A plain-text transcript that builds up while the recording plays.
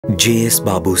J.S.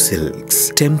 Babu Silks,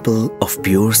 Temple of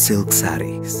Pure Silk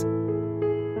Sarees.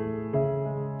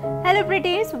 Hello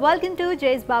pretties, welcome to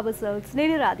J.S. Babu Silks.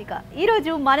 Nenu Radhika. Ee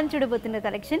roju manam chudabotuna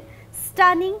collection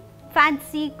stunning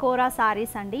fancy Kora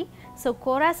sarees andi. So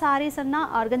Kora sarees anna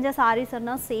organza sarees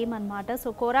anna same anamata. So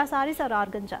Kora sarees or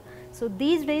organza. So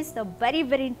these days the very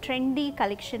trendy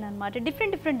collection anamata.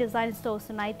 Different designs tho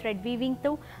vastunayi, thread weaving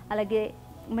tho alage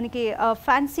మనకి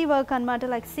fancy work అన్నమాట,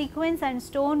 like sequence and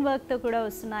stone వర్క్తో కూడా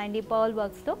వస్తున్నాయండి, pearl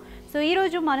వర్క్స్తో. So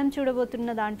ఈరోజు మనం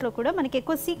చూడబోతున్న దాంట్లో కూడా మనకి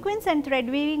ఎక్కువ sequence and thread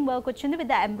weaving work వచ్చింది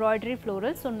with the embroidery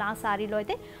floral. So నా శారీలో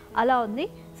అయితే అలా ఉంది.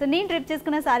 సో నేను డ్రిప్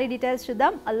చేసుకున్న శారీ డీటెయిల్స్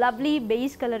చూద్దాం. లవ్లీ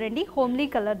బేజ్ కలర్ అండి, homely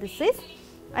colour this is.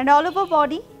 And all over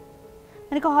body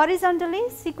మనకి హారిజాంటల్లీ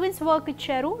సీక్వెన్స్ వర్క్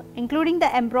ఇచ్చారు, including the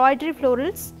embroidery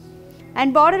florals.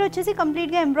 And border వచ్చేసి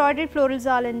కంప్లీట్గా ఎంబ్రాయిడరీ ఫ్లోరల్స్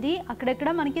ఆలండి, అక్కడక్కడ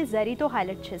మనకి జరీతో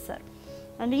హైలైట్ చేశారు.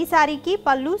 అండ్ ఈ శారీకి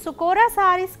పళ్ళు, సో కోరా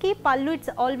సారీస్కి పళ్ళు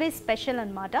ఇట్స్ ఆల్వేస్ స్పెషల్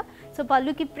అనమాట. సో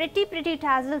పళ్ళుకి ప్రెటీ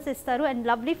టాజల్స్ ఇస్తారు అండ్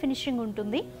లవ్లీ ఫినిషింగ్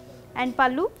ఉంటుంది. అండ్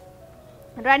పళ్ళు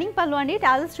రన్నింగ్ పళ్ళు అండి,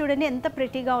 టాజల్స్ చూడండి ఎంత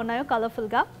ప్రెటీగా ఉన్నాయో,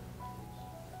 కలర్ఫుల్గా.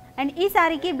 అండ్ ఈ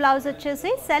శారీకి బ్లౌజ్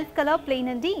వచ్చేసి సెల్ఫ్ కలర్ ప్లెయిన్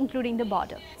అండి, including the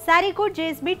border. Sari code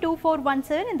JSB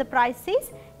 2417 and the price is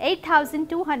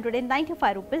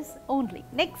 8,295 rupees only.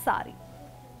 Next sari.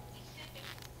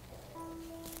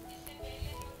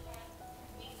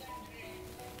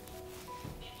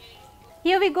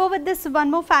 Here we go with this one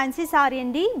more fancy saree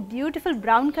andi, beautiful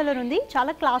brown color undi,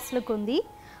 chala class look undi.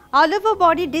 All over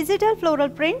body digital floral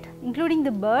print including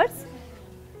the birds,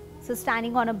 so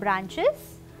standing on a branches.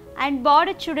 And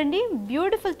border chudandi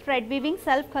beautiful thread weaving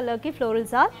self color ki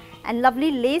florals are and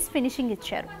lovely lace finishing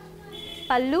icharu.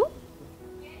 Pallu,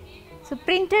 so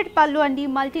printed pallu andi,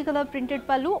 multicolor printed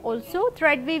pallu, also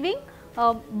thread weaving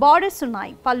borders unnai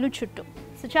pallu chuttu.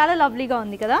 So chala lovely ga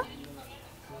undi kada.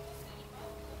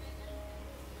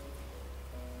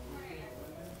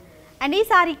 And ఈ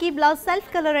సారీకి blouse self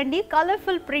colour అండి,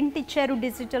 colourful print ఇచ్చారు,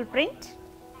 digital print.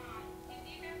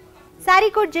 Sari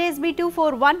code JSB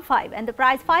 2415 and the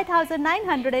price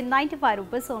 5,995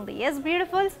 rupees only. Yes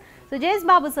beautifuls. So JS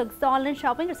Babu Silks online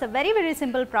shopping it's a very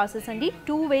simple process అండి.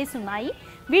 2 ways ఉన్నాయి.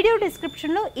 Video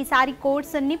డిస్క్రిప్షన్లో ఈ sorry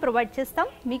codes అన్ని provide చేస్తాం.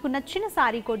 మీకు నచ్చిన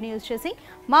సారీ కోడ్ని యూజ్ చేసి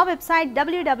మా వెబ్సైట్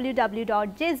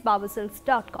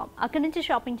www.jsbabusilks.com అక్కడి నుంచి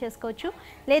షాపింగ్ చేసుకోవచ్చు.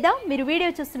 లేదా మీరు వీడియో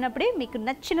చూస్తున్నప్పుడే మీకు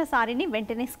నచ్చిన సారీని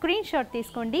వెంటనే స్క్రీన్ షాట్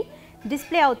తీసుకోండి,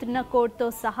 డిస్ప్లే అవుతున్న కోడ్తో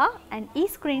సహా. అండ్ ఈ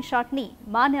స్క్రీన్ షాట్ని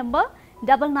మా నెంబర్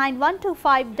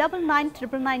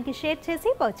 9912599999కి షేర్ చేసి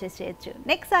పర్చేస్ చేయొచ్చు.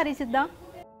 నెక్స్ట్ సారీ చూద్దాం.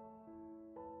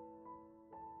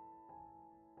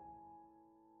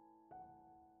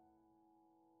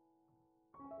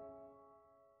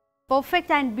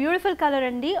 పర్ఫెక్ట్ అండ్ బ్యూటిఫుల్ కలర్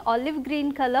అండి, ఆలివ్ గ్రీన్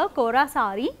కలర్ కోరా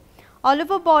sorry. All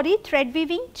over body thread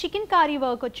weaving chicken Carey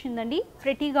work వచ్చిందండి,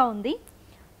 ప్రెటీగా ఉంది.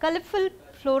 Colourful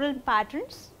floral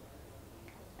patterns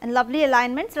and lovely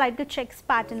alignments, లైట్గా చెక్స్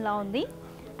ప్యాటర్న్లా ఉంది.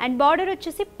 అండ్ బార్డర్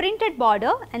వచ్చేసి printed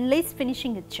border and Lay's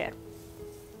finishing ఇచ్చారు.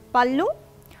 పళ్ళు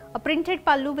printed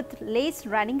పళ్ళు with lace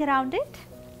running around it.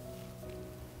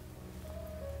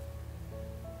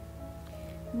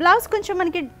 Blouse కొంచెం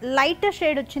మనకి లైట్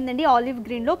షేడ్ వచ్చిందండి, ఆలివ్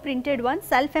గ్రీన్లో printed one,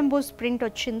 self emboss print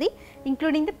వచ్చింది,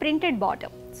 including the printed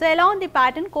bottom. So ఎలా ఉంది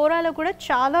ప్యాటర్న్? కోరాలో కూడా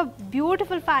చాలా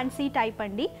బ్యూటిఫుల్ ఫ్యాన్సీ టైప్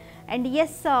అండి. And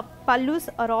yes pallus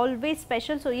are always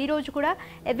special. So ఈరోజు కూడా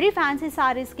ఎవ్రీ ఫ్యాన్సీ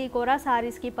సారీస్కి, కోరా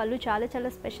సారీస్కి పళ్ళు చాలా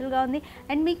స్పెషల్గా ఉంది.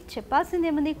 అండ్ మీకు చెప్పాల్సింది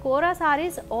ఏముంది, కోరా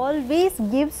సారీస్ ఆల్వేస్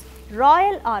గివ్స్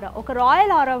రాయల్ ఆరా. ఒక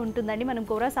రాయల్ ఆరా ఉంటుందండి మనం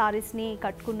కోరా సారీస్ని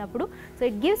కట్టుకున్నప్పుడు. So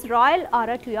it gives royal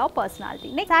aura to your personality.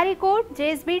 Next sorry code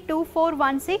JSB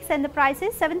 2416 and the price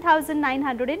is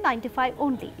 7,995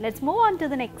 only. Let's move on to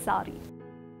the next sorry.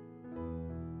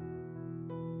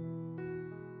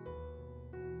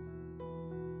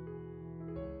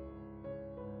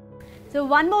 So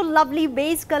one more lovely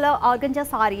beige color organza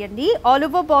saree andi, all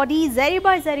over body zari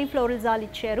by zari florals all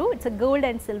icharu. It's a gold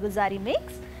and silver zari mix.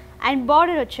 And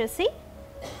border vachesi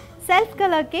self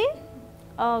color ke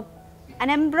an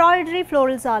embroidery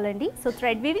florals all andi. So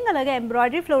thread weaving alaga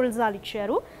embroidery florals all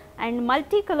icharu. And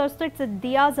multi colors tho it's a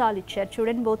diyas all icharu,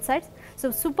 chudandi both sides.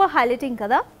 So super highlighting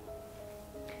kada.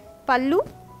 Pallu,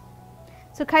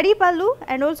 so khadi pallu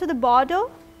and also the border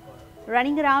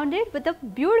running around it with a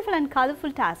beautiful and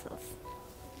colorful tassels.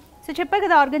 So చెప్పా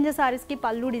కదా organza సారీస్కి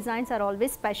పల్లు designs are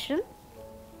always special.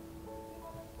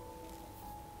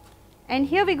 And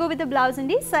here we go with the blouse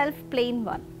అండి, self plain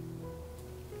one.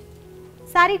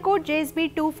 Saree code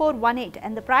JSB2418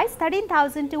 and the price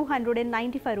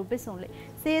 13,295 rupees only.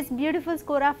 Says beautiful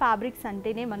Kora fabrics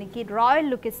antene maniki royal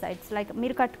look istayi. It's like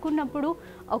meer kattukunnappudu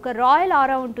oka royal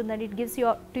aura untundandi. It gives you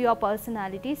to your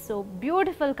personality. So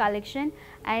beautiful collection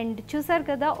and చూసారు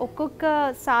కదా ఒక్కొక్క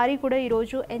sorry కూడా ఈ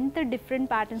రోజు ఎంత different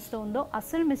patterns తో ఉందో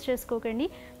అసలు మిస్ చేసుకోకండి.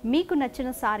 మీకు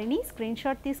నచ్చిన సారీని స్క్రీన్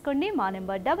షాట్ తీసుకోండి. మా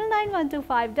నెంబర్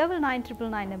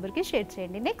 9912599999 నెంబర్ కి షేర్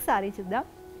చేయండి. నెక్స్ట్ సారీ చూద్దాం.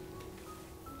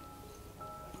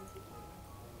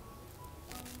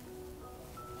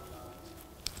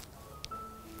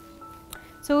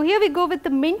 So here we go with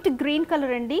the mint green color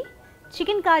andi.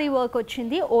 Chikankari work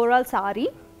ochindi overall saree.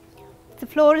 It's a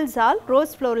floral zal,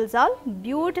 rose floral zal,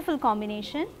 beautiful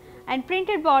combination and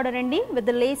printed border andi with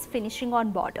the lace finishing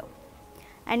on border.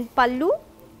 And pallu,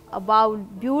 wow,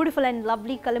 beautiful and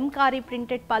lovely kalamkari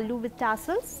printed pallu with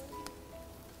tassels.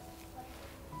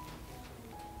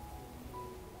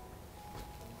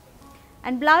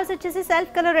 And blouse వచ్చేసి self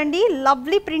colour అండి.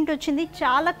 Lovely print వచ్చింది.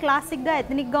 చాలా classic గా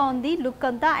ethnic గా ఉంది look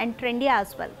అంతా and trendy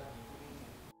as well.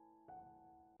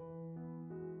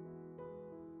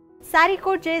 Saree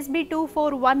code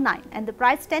JSB2419 and the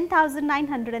price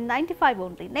 10,995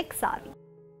 only. Next saree.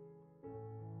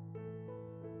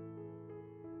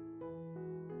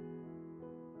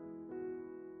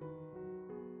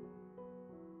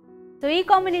 So ee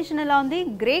combination ఎలా ఉంది?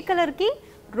 గ్రే కలర్ కి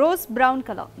rose brown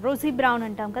colour, Rosie brown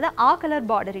అంటాం కదా ఆ కలర్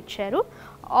బార్డర్ ఇచ్చారు.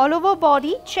 All over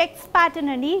body checks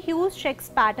pattern అండి. Huge checks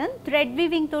pattern thread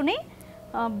weaving తోనే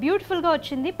beautiful గా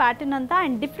వచ్చింది ప్యాటర్న్ అంతా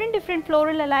అండ్ డిఫరెంట్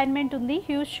ఫ్లోరల్ అలైన్మెంట్ ఉంది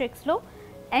హ్యూజ్ చెక్స్ లో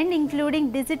and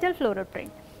including digital floral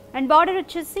print. And border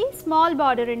వచ్చేసి స్మాల్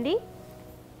బార్డర్ అండి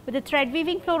with thread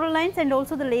weaving floral lines and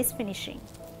also the Lay's finishing.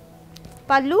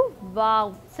 పల్లు,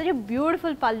 wow, such a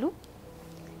beautiful పల్లు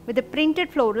with the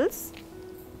printed florals.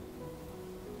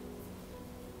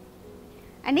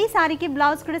 And ఈ సారీకి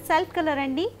blouse కూడా self colour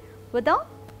అండి with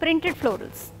printed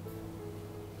florals.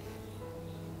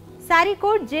 Saree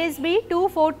code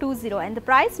JSB2420 and the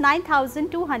price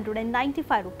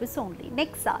 9,295 rupees only.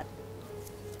 Next saree.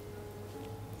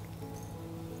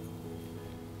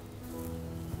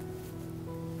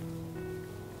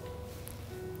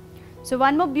 So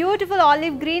one more beautiful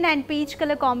olive green and peach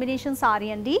color combination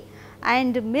saree andi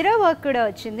and mirror work kuda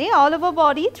vachindi. All over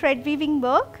body thread weaving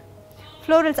work.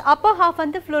 Florals upper half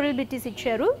and the floral bitties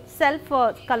icharu self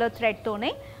color thread tone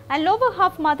and lower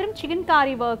half matram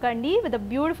chikankari work andi with the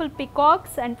beautiful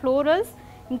peacocks and florals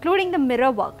including the mirror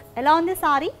work. Ela undi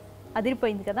saree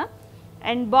adiripoyindi kada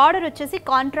and border vachesi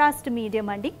contrast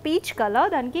medium andi peach color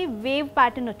daniki wave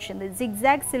pattern ochindi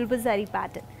zigzag silver zari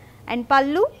pattern and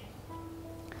pallu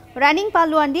running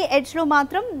pallu andi edge lo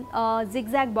matram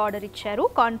zigzag border icharu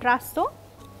contrast tho.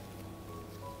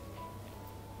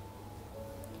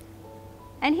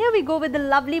 And here we go with the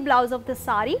lovely blouse of the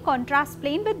saree, contrast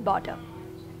plain with border.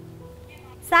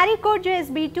 Saree code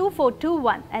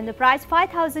JSB2421 and the price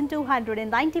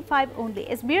 5,295 only.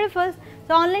 It's beautiful.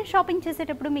 So online shopping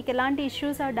చేసేటప్పుడు మీకు ఎలాంటి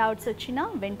issues or doubts వచ్చినా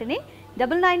వెంటనే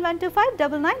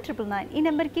 9912599999 ఈ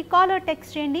నెంబర్కి call or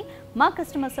text చేయండి. మా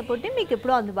customer support మీకు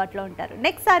ఎప్పుడూ అందుబాటులో ఉంటారు.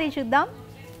 నెక్స్ట్ సారీ చూద్దాం.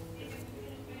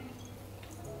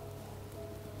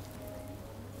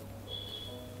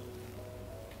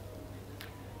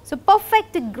 So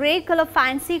perfect grey colour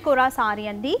fancy కోరా సారీ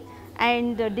అండి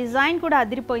అండ్ డిజైన్ కూడా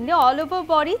అదిరిపోయింది. All over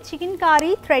body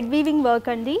చికన్కారీ thread weaving work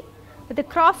అండి with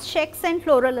cross checks and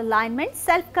floral alignment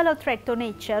self colour థ్రెడ్తోనే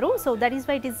ఇచ్చారు. So that is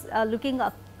why it is looking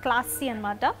classy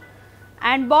అనమాట.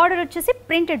 And border వచ్చేసి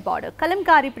printed border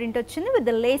Kalamkari print వచ్చింది with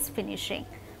the Lay's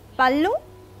finishing. పల్లు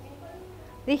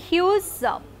the huge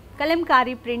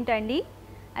Kalamkari print అండి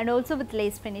and also with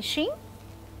lace finishing.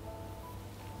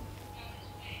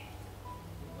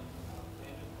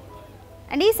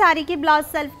 And this saree ki blouse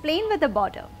self plain with a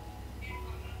border.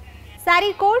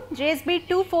 Saree code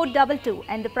JSB2422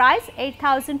 and the price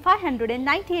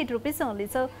 8,598 rupees only.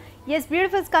 So yes,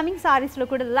 beautiful coming sarees lo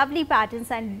kuda lovely patterns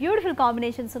and beautiful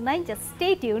combinations unnayi. Just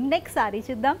stay tuned. Next saree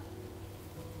chuddam.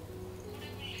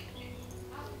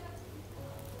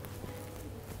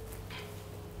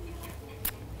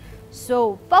 So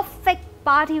perfect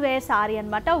party wear saree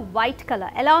anamata, white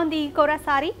color. Ela undi ee Kora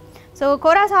saree. So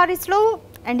Kora sarees lo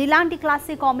and ఇలాంటి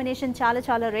classic combination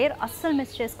చాలా rare, అస్సలు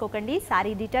miss చేసుకోకండి.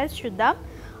 Sari details చూద్దాం.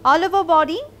 All over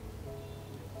body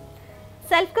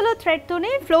self colour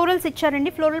థ్రెడ్తోనే florals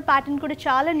ఇచ్చారండి. Floral pattern కూడా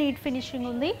చాలా neat finishing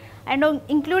ఉంది and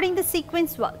including the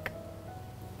sequence work.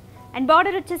 And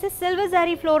border వచ్చేసి సిల్వర్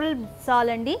జరీ ఫ్లోరల్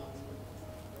సాల్ అండి.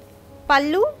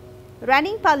 పల్లు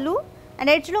రన్నింగ్ పల్లు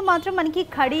అండ్ ఎడ్జ్లో మాత్రం మనకి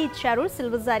ఖడీ ఇచ్చారు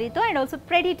సిల్వర్ జరీతో and also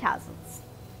pretty tassels.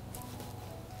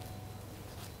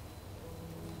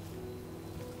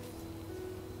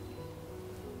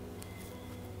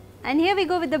 And here we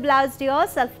go with the blouse dear,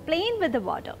 self plain with the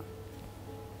border.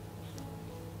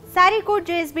 Saree code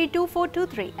JSB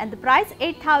 2423 and the price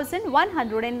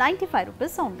 8,195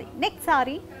 rupees only. Next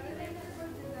saree.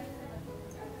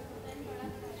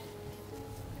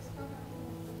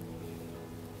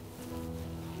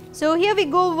 So here we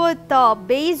go with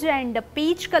beige and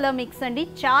peach color mix andi.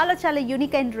 Chala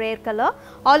unique and rare color.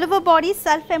 All over body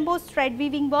self embossed thread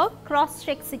weaving work, cross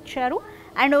checks icharu,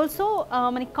 and also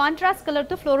maniki contrast color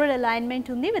to floral alignment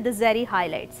undi with the zari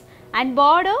highlights. And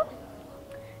border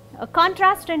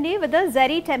contrast andi with the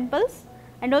zari temples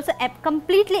and also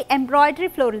completely embroidery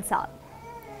florals are.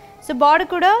 So border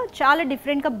kuda chala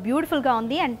different ga beautiful ga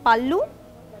undi, and pallu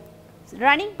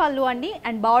running pallu andi,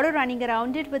 and border running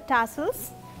around it with tassels.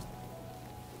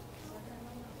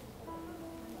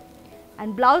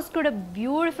 And blouse kuda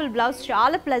beautiful blouse,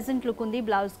 chala pleasant look undi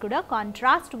blouse kuda,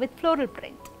 contrast with floral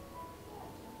print.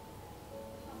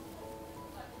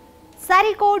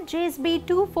 Saree code JSB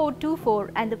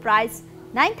 2424 and the price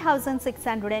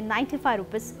 9,695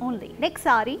 rupees only. Next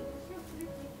saree.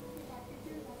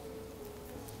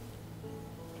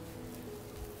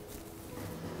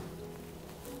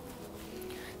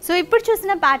 So ippudu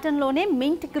chusina pattern lone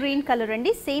mint green color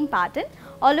andi, same pattern.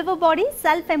 All over body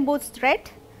self embossed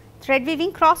thread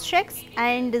weaving cross checks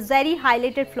and zari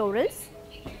highlighted florals.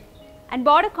 And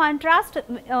border contrast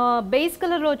base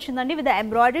color lo ochindandi with the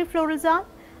embroidery florals on,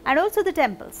 and also the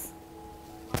temples.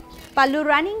 Pallu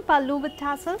running pallu with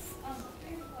tassels.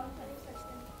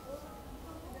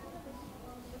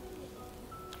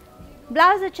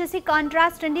 Blouse vachesi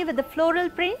contrast andi with the floral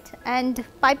print and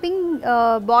piping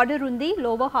border undi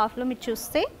lower half lo meer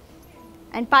chuste,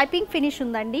 and piping finish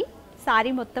undandi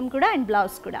saree mottam kuda and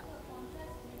blouse kuda.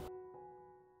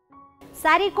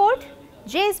 Saree code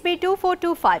JSB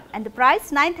 2425 and the price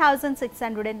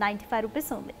 9,695 rupees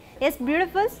only. Yes,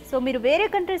 beautiful. So మీరు వేరే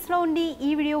countries లో ఉండి ఈ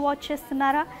video watch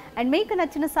చేస్తున్నారా and మీకు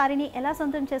నచ్చిన సారీని ఎలా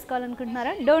సొంతం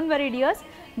చేసుకోవాలనుకుంటున్నారా? Don't worry dears,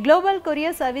 global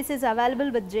courier service is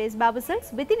available with JS Babu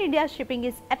silks. With in India shipping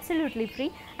is absolutely free,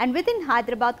 and with in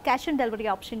Hyderabad cash on delivery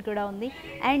option కూడా ఉంది,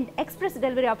 అండ్ ఎక్స్ప్రెస్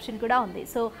డెలివరీ ఆప్షన్ కూడా ఉంది.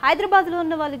 So హైదరాబాద్లో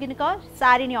ఉన్న వాళ్ళు కనుక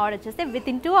సారీని order చేస్తే with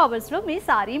in 2 అవర్స్లో మీ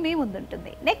సారీ మీ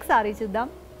ముందుంటుంది. నెక్స్ట్ సారీ చూద్దాం.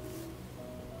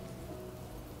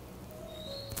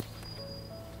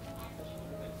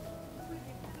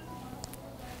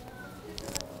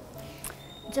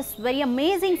 Just very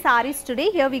amazing sarees today.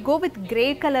 Here we go with grey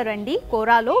color andi,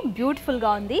 Kora lo beautiful ga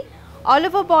undi. All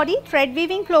over body thread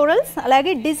weaving florals,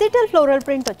 alage digital floral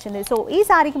print ochindi. So ee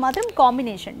saree ki matram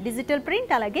combination digital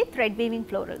print alage thread weaving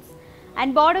florals,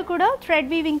 and border kuda thread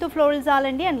weaving to florals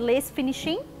alandi and lace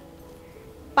finishing.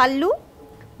 Pallu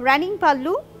running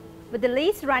pallu with the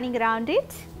lace running around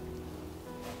it.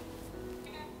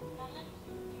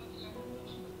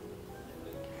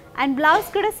 And blouse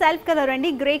kuda self color andi,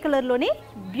 grey color lone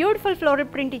beautiful floral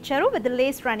print icharu with the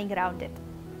lace running around it.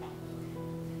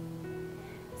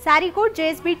 Saree code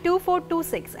JSB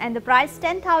 2426 and the price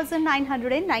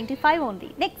 10,995 only.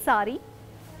 Next saree.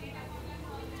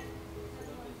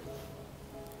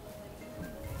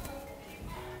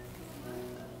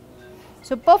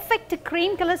 So perfect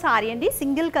cream color saree andi,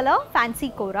 single color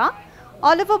fancy Kora.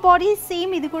 All over body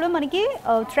same ఇది కూడా మనకి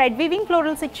thread weaving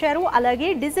florals ఇచ్చారు, అలాగే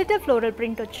digital floral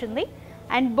print వచ్చింది.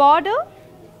 And border,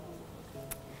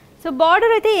 so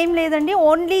border అయితే ఏం లేదండి,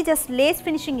 only just Lay's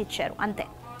finishing ఇచ్చారు అంతే.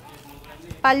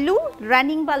 పళ్ళు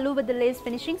రన్నింగ్ పళ్ళు విత్ లేస్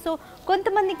ఫినిషింగ్. సో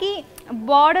కొంతమందికి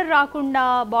బార్డర్ రాకుండా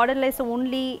బార్డర్ లెస్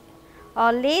ఓన్లీ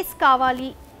లేస్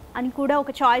కావాలి అని కూడా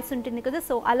ఒక చాయిస్ ఉంటుంది కదా,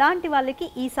 సో అలాంటి వాళ్ళకి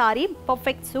ఈ sorry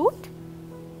perfect suit.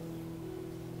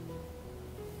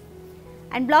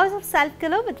 And blouse of self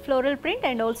color with floral print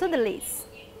and also the lace.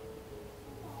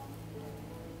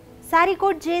 Saree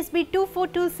code JSB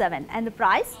 2427 and the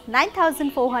price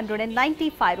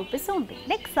 9,495 rupees only.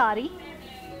 Next saree.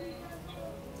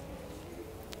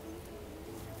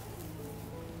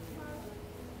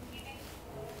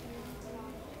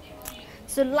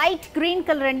 So light green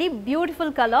color andi,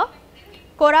 beautiful color.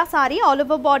 Kora saree, all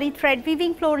over body thread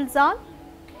weaving florals on.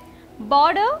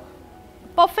 Border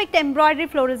perfect embroidery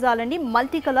florals alandi,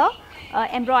 multi color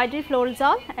embroidery florals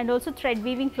all, and also thread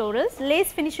weaving florals.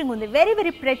 Lace finishing undi, very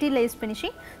very pretty lace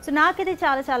finishing. So naakaithe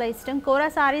చాలా ఇష్టం. Kora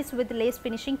sarees with lace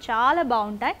finishing చాలా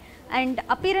బాగుంటాయి, and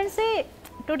appearance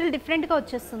total different గా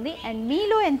వచ్చేస్తుంది. And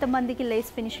మీలో ఎంత మందికి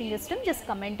lace finishing ఇష్టం, just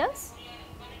comment us.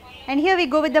 And here we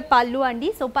go with the pallu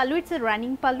andi. So pallu, it's a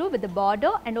running pallu with the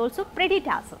border and also pretty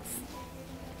tassels.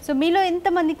 So మీలో ఎంత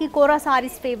మందికి Kora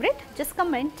sarees favorite, just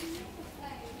comment.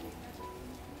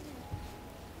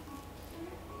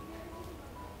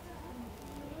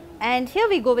 And here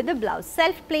we go with the blouse,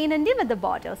 self plain andi with the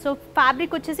border. So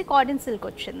fabric వచ్చేసి cotton silk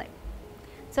వచ్చింది.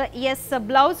 So yes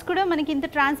blouse కూడా మనకి ఇంత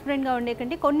ట్రాన్స్పరెంట్గా ఉండే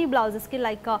కంటే కొన్ని బ్లౌజెస్కి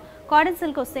లైక్ కాటన్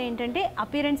సిల్క్ వస్తే ఏంటంటే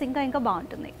అపియరెన్స్ ఇంకా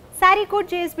బాగుంటుంది. Sari code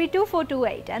JSB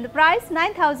 2428 and the price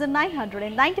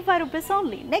 9,995 rupees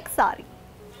only. Next saree.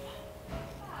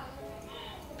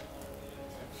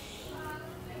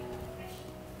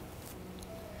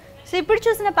 So ఇప్పుడు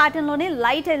చూసిన ప్యాటర్న్లోనే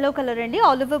లైట్ ఎల్లో కలర్ అండి.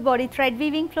 All over body thread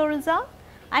weaving florals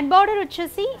and border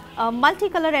వచ్చేసి మల్టీ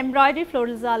కలర్ ఎంబ్రాయిడరీ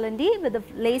ఫ్లోరల్స్ అండి విత్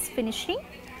లేస్ ఫినిషింగ్.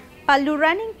 పల్లు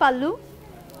రన్నింగ్ పల్లు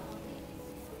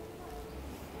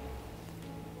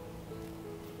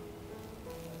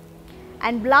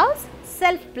and blouse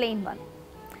self plain one,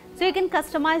 so you can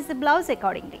customize the blouse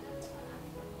accordingly.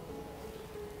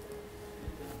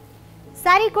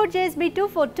 Saree code JSB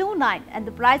 2429 and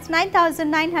the price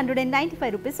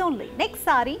 9,995 rupees only. Next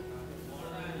saree.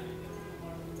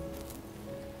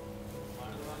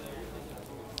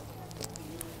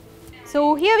 So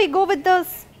here we go with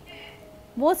this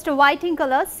most waiting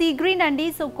colour sea green అండి.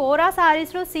 So కోరా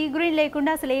సారీస్లో sea green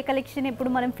లేకుండా అసలు ఏ collection ఎప్పుడు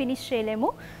మనం finish చేయలేము.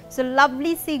 So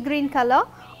lovely sea green colour,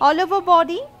 all over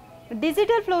body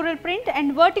digital floral print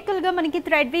and వర్టికల్గా మనకి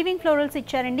thread weaving florals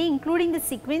ఇచ్చారండి including the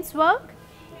sequence work.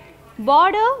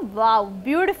 Border wow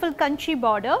beautiful Kanchi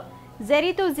border,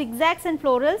 జెరీతో zigzags and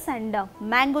florals and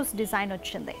mangoes design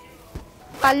వచ్చింది.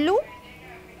 పళ్ళు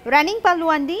running పళ్ళు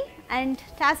అండి and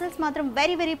tassels మాత్రం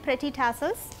very very pretty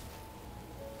tassels.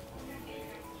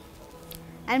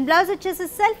 And blouse వచ్చేసి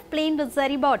self plain with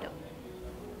zari border.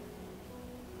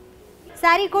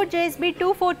 Saree code JSB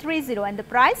 2430 and the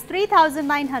price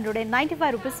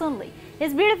 3,995 rupees only.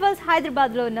 Yes, beautiful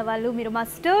హైదరాబాద్లో ఉన్న వాళ్ళు మీరు మా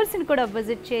స్టోర్స్ని కూడా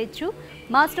విజిట్ చేయొచ్చు.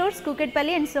 మా స్టోర్స్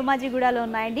కూకట్పల్లి అండ్ సోమాజిగూడలో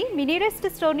ఉన్నాయండి. మీ నియరెస్ట్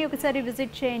స్టోర్ని ఒకసారి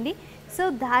విజిట్ చేయండి. సో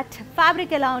దాట్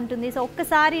ఫ్యాబ్రిక్ ఎలా ఉంటుంది, సో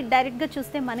ఒక్కసారి డైరెక్ట్గా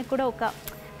చూస్తే మనకు కూడా ఒక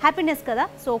హ్యాపీనెస్ కదా.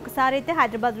 సో ఒకసారి అయితే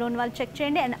హైదరాబాద్లో ఉన్న వాళ్ళు చెక్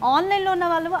చేయండి అండ్ ఆన్లైన్లో ఉన్న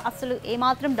వాళ్ళు అసలు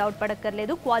ఏమాత్రం డౌట్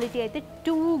పడక్కర్లేదు, క్వాలిటీ అయితే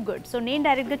టూ గుడ్. సో నేను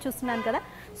డైరెక్ట్గా చూస్తున్నాను కదా,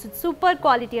 సో సూపర్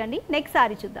క్వాలిటీ అండి. నెక్స్ట్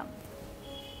సారీ చూద్దాం.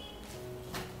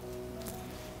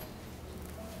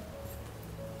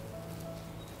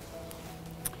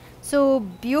 So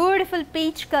beautiful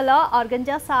peach colour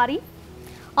organza sorry,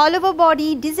 all over body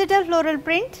digital floral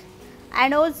print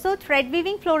and also thread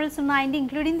weaving florals ఉన్నాయండి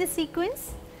including the sequence.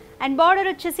 And border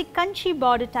వచ్చేసి Kanchi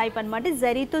border type అనమాట,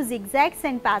 జరీతో జిగ్జాగ్స్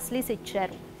అండ్ పాస్లీస్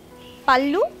ఇచ్చారు.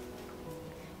 పళ్ళు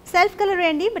self colour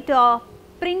అండి but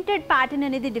printed pattern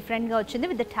అనేది డిఫరెంట్గా వచ్చింది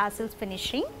with the tassels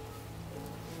finishing.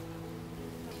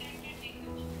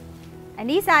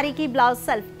 And ఈ శారీకి blouse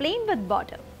self plain with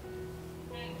border.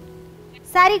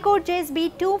 Saree code JSB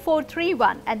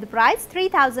 2431 and the price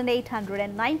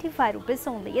 3,895 rupees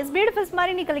only. Yes, beautiful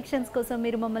మరిన్ని కలెక్షన్స్ కోసం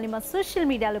మీరు మమ్మల్ని మా సోషల్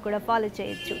మీడియాలో కూడా ఫాలో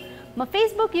చేయొచ్చు. మా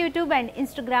Facebook, YouTube and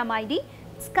Instagram ID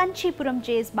Kanchipuram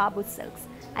JS Babu Silks.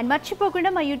 And మర్చిపోకుండా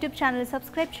మా యూట్యూబ్ ఛానల్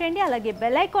సబ్స్క్రైబ్ చేయండి, అలాగే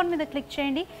బెల్ ఐకాన్ మీద క్లిక్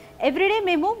చేయండి. ఎవ్రీడే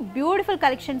మేము బ్యూటిఫుల్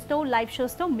కలెక్షన్స్తో లైవ్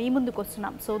షోస్తో మీ ముందుకు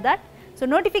వస్తున్నాం. సో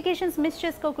నోటిఫికేషన్స్ మిస్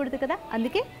చేసుకోకూడదు కదా,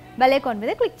 అందుకే బెల్ ఐకాన్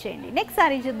మీద క్లిక్ చేయండి. నెక్స్ట్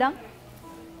సారీ చూద్దాం.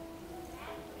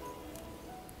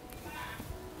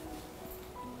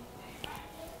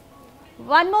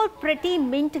 One more pretty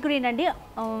mint green అండి.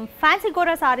 Fancy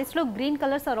Kora సారీస్లో green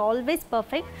colours are always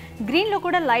perfect. గ్రీన్లో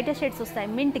కూడా లైటర్ షేడ్స్ వస్తాయి,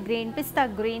 mint green, pista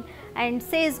green and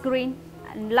Sage green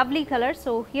and lovely colour.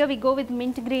 So here we go with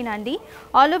mint green అండి.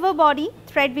 All over body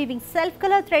thread weaving self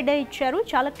colour thread ఇచ్చారు,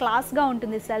 చాలా క్లాస్గా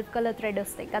ఉంటుంది self colour thread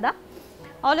వస్తాయి కదా.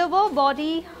 All over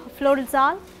body florals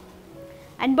all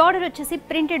and border వచ్చేసి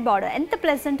printed border, ఎంత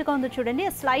ప్లెజెంట్గా ఉందో చూడండి.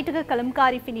 స్లైట్గా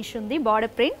కలంకారీ ఫినిష్ ఉంది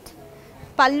బార్డర్ ప్రింట్.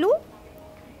 పళ్ళు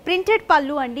ప్రింటెడ్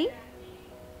పళ్ళు అండి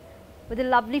విత్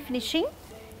లవ్లీ ఫినిషింగ్.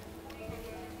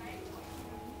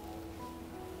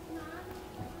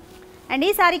 అండ్ ఈ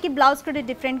సారీకి బ్లౌజ్ కూడా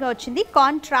డిఫరెంట్గా వచ్చింది,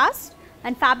 కాంట్రాస్ట్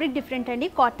అండ్ ఫ్యాబ్రిక్ డిఫరెంట్ అండి,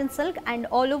 cotton silk and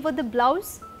all over the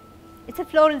blouse it's a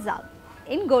floral జాల్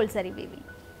in gold zari weaving.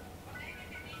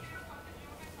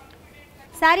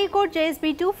 Saree code JSB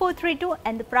 2432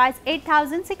 and the price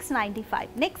 8,695.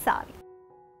 Next saree.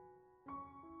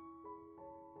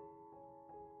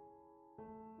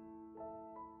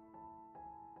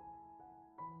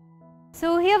 So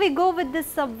here we go with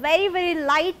this very very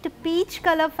light peach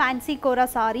color fancy Kora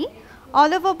saree.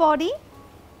 All over body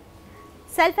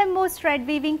self embossed thread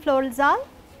weaving floral zal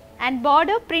and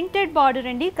border printed border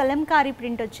andi, kalamkari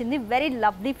print ochindi, very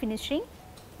lovely finishing.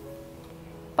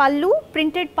 Pallu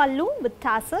printed pallu with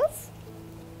tassels.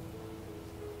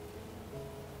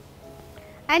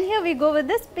 And here we go with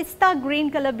this pista green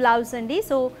color blouse andi.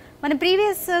 So మన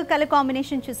previous colour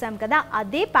combination చూసాం కదా,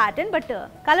 అదే pattern but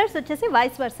colours వచ్చేసి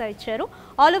vice versa ఇచ్చారు.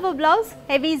 All over blouse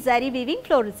heavy zari weaving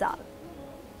florals all.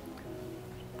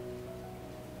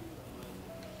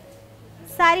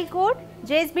 Saree code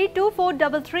JSB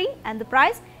 2433 and the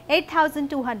price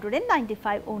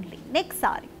 8,295 only. Next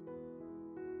saree.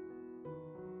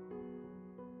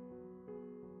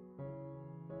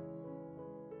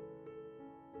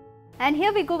 And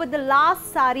here we go with the last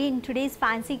saree in today's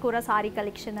fancy Kora saree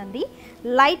collection and the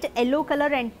light yellow color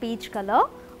and peach color.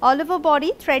 All over body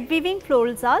thread weaving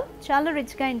florals are chala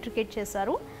rich ga intricate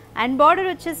chesaru and border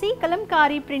vachesi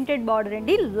kalamkari printed border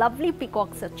andi lovely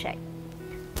peacocks vachai.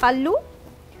 Pallu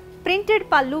printed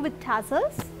pallu with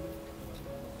tassels.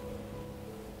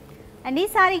 And ee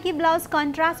saree ki blouse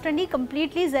contrast andi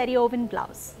completely zari woven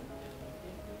blouse.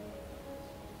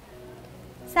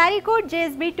 Saree code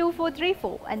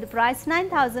JSB2434 and the price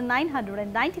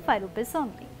 9,995 rupees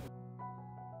only.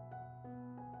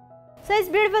 So it's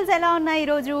beautiful ela unna ee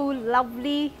roju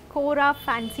lovely Kora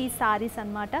fancy sarees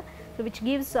annamata, so which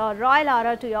gives a royal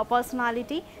aura to your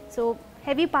personality. So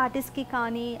heavy parties ki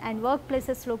kaani and work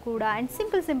places lo kuda and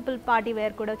simple party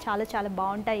wear kuda చాలా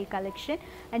బాగుంటాయి ఈ collection.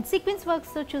 And sequence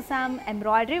works తో చూసాం,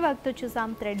 embroidery work తో చూసాం,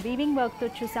 thread weaving work తో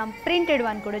చూసాం, printed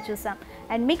one కూడా చూసాం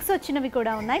అండ్ మిక్స్ వచ్చినవి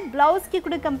కూడా ఉన్నాయి. బ్లౌజ్ కి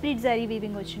కూడా కంప్లీట్ జరీ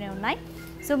వీవింగ్ వచ్చినవి ఉన్నాయి.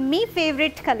 సో మీ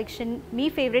ఫేవరెట్ కలెక్షన్, మీ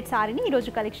ఫేవరెట్ సారీని ఈరోజు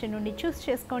కలెక్షన్ నుండి చూస్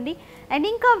చేసుకోండి. అండ్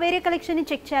ఇంకా వేరే కలెక్షన్ని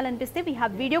check చేయాలనిపిస్తే we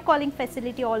have video calling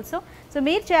facility also. So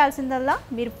మీరు చేయాల్సిందల్లా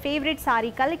మీరు ఫేవరెట్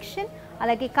సారీ కలెక్షన్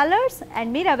అలాగే కలర్స్ అండ్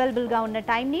మీరు అవైలబుల్గా ఉన్న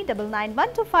టైంని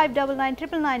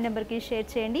 9912599999 నెంబర్కి షేర్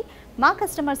చేయండి. మా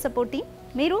కస్టమర్ సపోర్ట్ టీమ్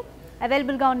మీరు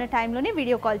అవైలబుల్గా ఉన్న టైంలోనే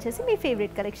వీడియో కాల్ చేసి మీ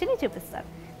ఫేవరెట్ కలెక్షన్ని చూపిస్తారు.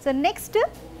 సో నెక్స్ట్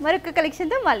మరొక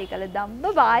కలెక్షన్తో మళ్ళీ కలుద్దాం.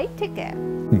 Bye, take care.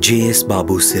 J.S.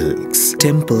 Babu Silks,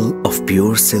 Temple of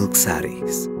Pure Silk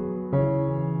Sarees.